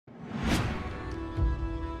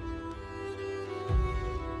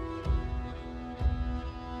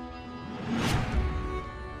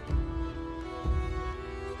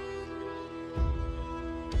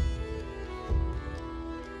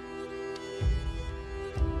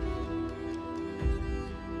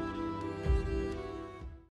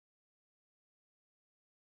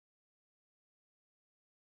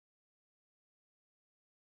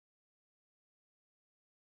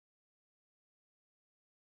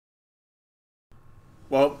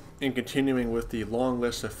Well, in continuing with the long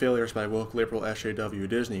list of failures by woke liberal SJW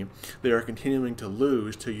Disney, they are continuing to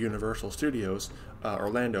lose to Universal Studios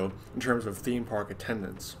Orlando in terms of theme park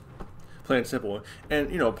attendance. Plain and simple. And,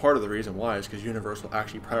 part of the reason why is because Universal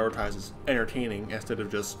actually prioritizes entertaining instead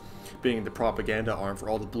of just being the propaganda arm for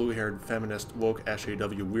all the blue-haired feminist woke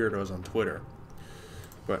SJW weirdos on Twitter.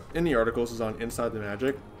 But in the article, this is on Inside the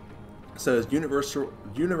Magic, it says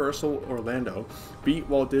Universal Orlando beat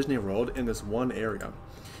Walt Disney World in this one area.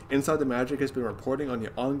 Inside the Magic has been reporting on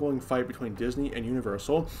the ongoing fight between Disney and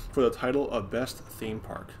Universal for the title of Best Theme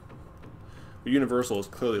Park. Universal is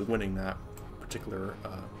clearly winning that particular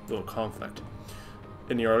little conflict.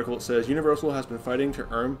 In the article, it says Universal has been fighting to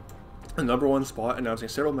earn the #1 spot, announcing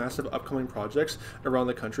several massive upcoming projects around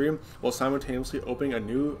the country, while simultaneously opening a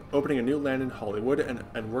new land in Hollywood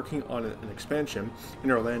and working on an expansion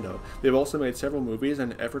in Orlando. They've also made several movies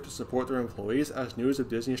in an effort to support their employees, as news of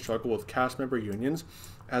Disney's struggle with cast member unions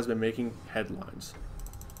has been making headlines.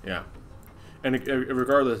 Yeah. And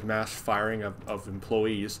regardless of mass firing of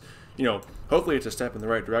employees, hopefully it's a step in the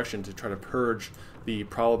right direction to try to purge the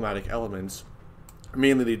problematic elements,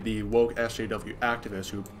 mainly the woke SJW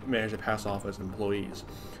activists who managed to pass off as employees.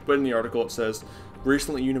 But in the article it says,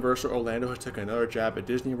 recently Universal Orlando has taken another jab at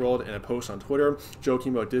Disney World in a post on Twitter,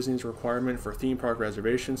 joking about Disney's requirement for theme park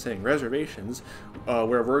reservations, saying, reservations?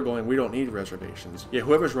 Where we're going, we don't need reservations. Yeah,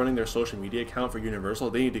 whoever's running their social media account for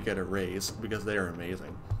Universal, they need to get a raise, because they are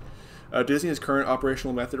amazing. Disney's current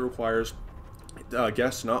operational method requires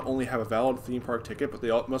guests not only have a valid theme park ticket, but they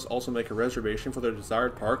must also make a reservation for their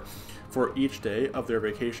desired park for each day of their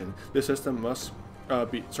vacation. This system must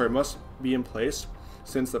be in place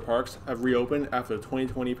since the parks have reopened after the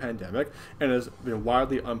 2020 pandemic and has been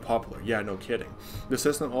widely unpopular. Yeah, no kidding. The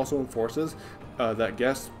system also enforces that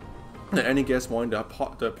any guest wanting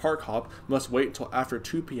to park hop must wait until after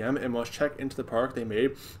 2 p.m. and must check into the park they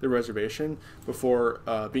made the reservation before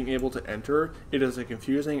being able to enter. It is a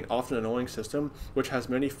confusing and often annoying system, which has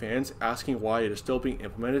many fans asking why it is still being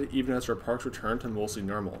implemented even as our parks return to mostly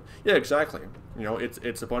normal. Yeah, exactly.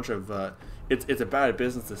 It's a bunch of it's a bad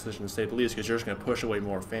business decision to say the least, because you're just going to push away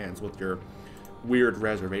more fans with your weird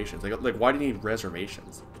reservations. Like why do you need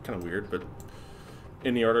reservations? It's kind of weird. But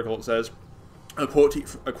in the article it says, a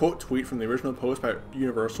quote tweet from the original post by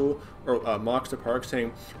Universal mocks the park,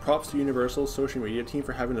 saying, props to Universal's social media team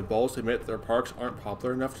for having the balls to admit that their parks aren't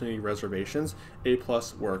popular enough to need reservations. A+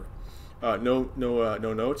 work. No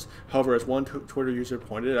notes. However, as one Twitter user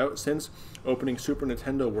pointed out, since opening Super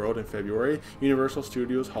Nintendo World in February, Universal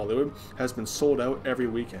Studios Hollywood has been sold out every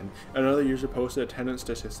weekend. Another user posted attendance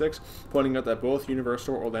statistics, pointing out that both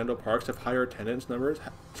Universal Orlando parks have had higher attendance numbers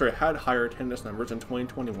in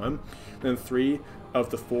 2021 than 3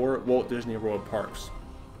 of the 4 Walt Disney World parks.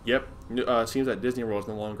 Yep, seems that Disney World is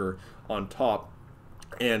no longer on top,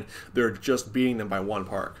 and they're just beating them by 1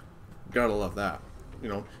 park. Gotta love that.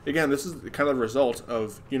 Again, this is kind of a result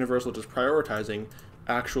of Universal just prioritizing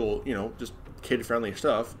actual, just kid-friendly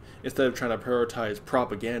stuff instead of trying to prioritize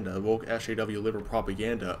propaganda, woke SJW liberal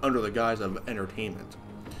propaganda, under the guise of entertainment.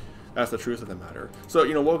 That's the truth of the matter. So,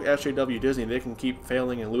 woke SJW Disney, they can keep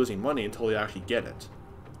failing and losing money until they actually get it.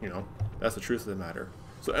 That's the truth of the matter.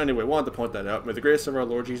 So anyway, wanted to point that out. May the grace of our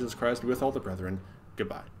Lord Jesus Christ be with all the brethren.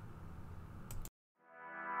 Goodbye.